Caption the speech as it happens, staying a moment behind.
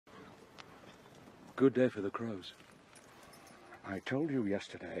Good day for the crows. I told you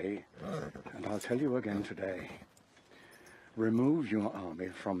yesterday, and I'll tell you again today. Remove your army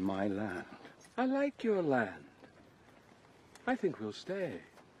from my land. I like your land. I think we'll stay.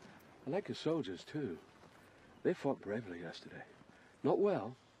 I like your soldiers, too. They fought bravely yesterday. Not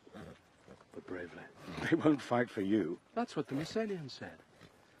well, but bravely. They won't fight for you. That's what the Messenians said.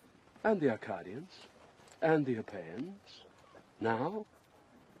 And the Arcadians. And the Epeans. Now,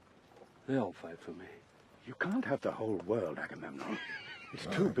 they all fight for me. You can't have the whole world, Agamemnon. It's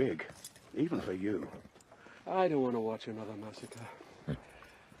too big, even for you. I don't want to watch another massacre.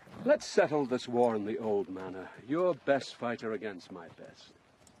 Let's settle this war in the old manner. Your best fighter against my best.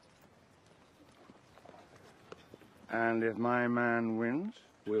 And if my man wins?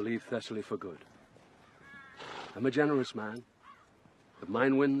 We'll leave Thessaly for good. I'm a generous man. If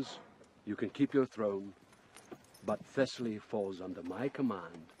mine wins, you can keep your throne. But Thessaly falls under my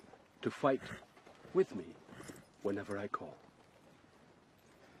command to fight with me whenever I call.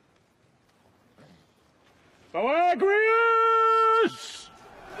 OAzRK&c!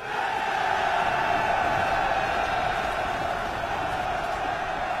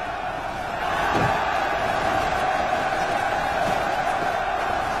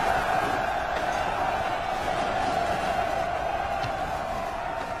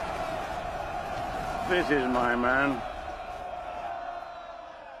 This is my man.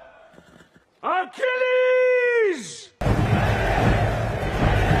 Achilles!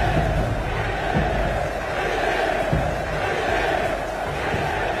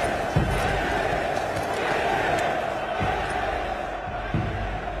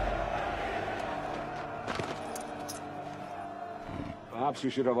 Perhaps you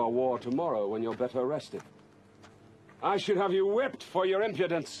should have our war tomorrow when you're better rested. I should have you whipped for your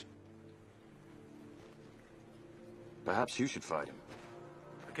impudence. Perhaps you should fight him.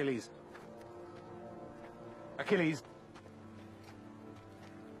 Achilles. Achilles.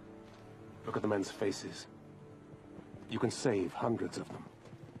 Look at the men's faces. You can save hundreds of them.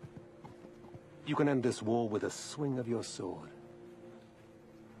 You can end this war with a swing of your sword.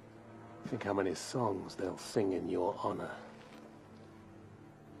 Think how many songs they'll sing in your honor.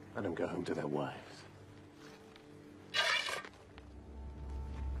 Let them go home to their wives.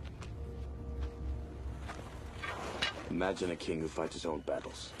 Imagine a king who fights his own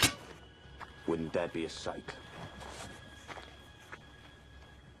battles. Wouldn't that be a sight?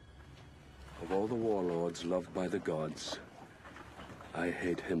 Of all the warlords loved by the gods, I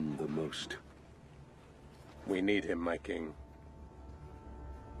hate him the most. We need him, my king.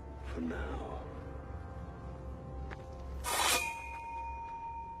 For now.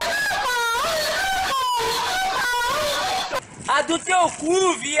 A do teu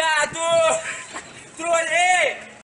cu, viado! Trolei!